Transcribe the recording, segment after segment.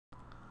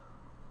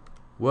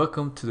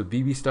Welcome to the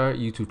BB Star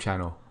YouTube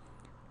channel.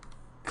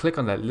 Click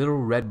on that little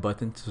red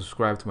button to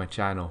subscribe to my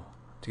channel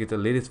to get the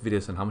latest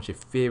videos on how much your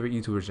favorite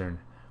YouTubers earn.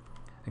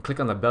 And click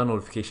on the bell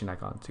notification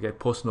icon to get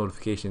post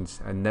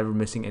notifications and never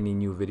missing any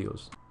new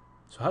videos.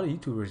 So how do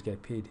YouTubers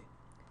get paid?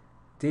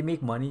 They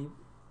make money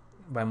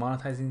by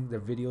monetizing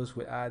their videos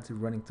with ads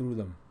running through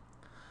them.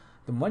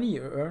 The money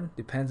you earn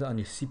depends on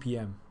your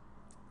CPM.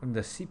 And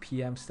the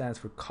CPM stands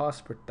for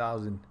cost per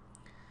thousand.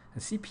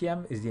 And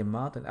CPM is the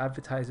amount an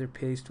advertiser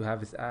pays to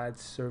have his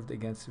ads served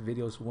against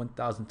videos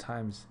 1,000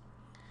 times.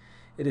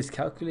 It is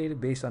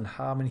calculated based on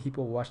how many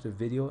people watch the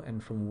video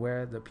and from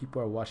where the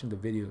people are watching the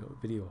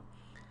video.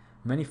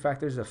 Many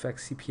factors affect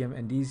CPM,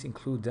 and these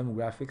include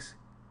demographics,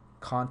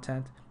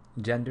 content,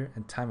 gender,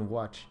 and time of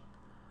watch.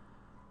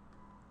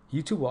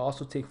 YouTube will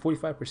also take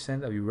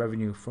 45% of your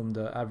revenue from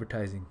the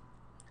advertising.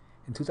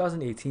 In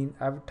 2018,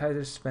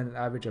 advertisers spent an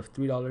average of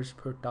 $3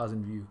 per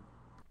thousand views.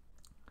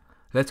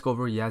 Let's go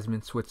over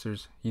Yasmyn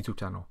Switzer's YouTube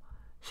channel.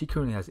 She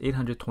currently has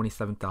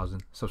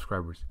 827,000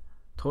 subscribers.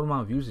 Total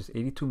amount of views is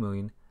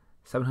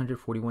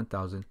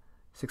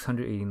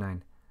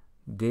 82,741,689.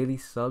 Daily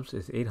subs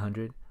is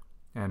 800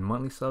 and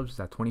monthly subs is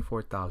at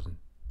 24,000.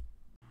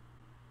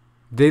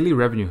 Daily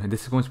revenue, and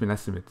this is going to be an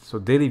estimate. So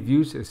daily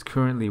views is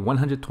currently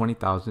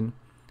 120,000.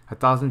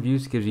 1,000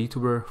 views gives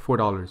YouTuber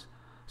 $4.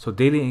 So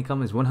daily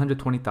income is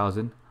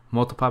 120,000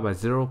 multiplied by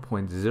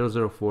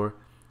 0.004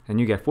 and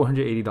you get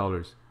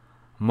 $480.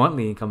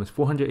 Monthly income is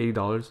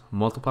 $480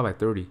 multiplied by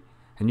 30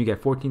 and you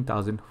get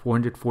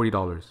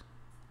 $14,440.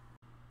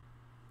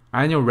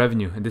 Annual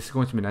revenue, and this is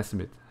going to be an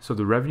estimate. So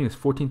the revenue is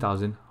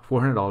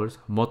 $14,400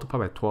 multiplied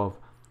by 12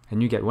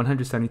 and you get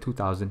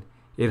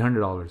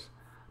 $172,800.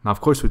 Now of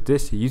course with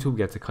this, YouTube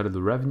gets a cut of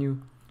the revenue,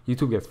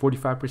 YouTube gets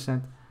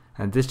 45%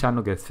 and this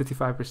channel gets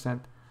 55%.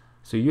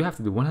 So you have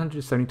to do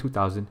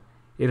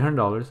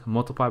 $172,800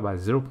 multiplied by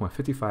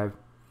 0.55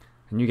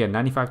 and you get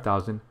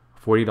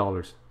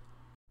 $95,040.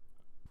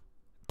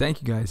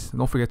 Thank you guys.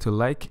 Don't forget to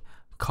like,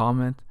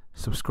 comment,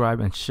 subscribe,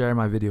 and share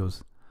my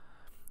videos.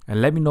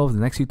 And let me know if the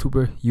next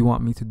YouTuber you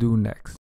want me to do next.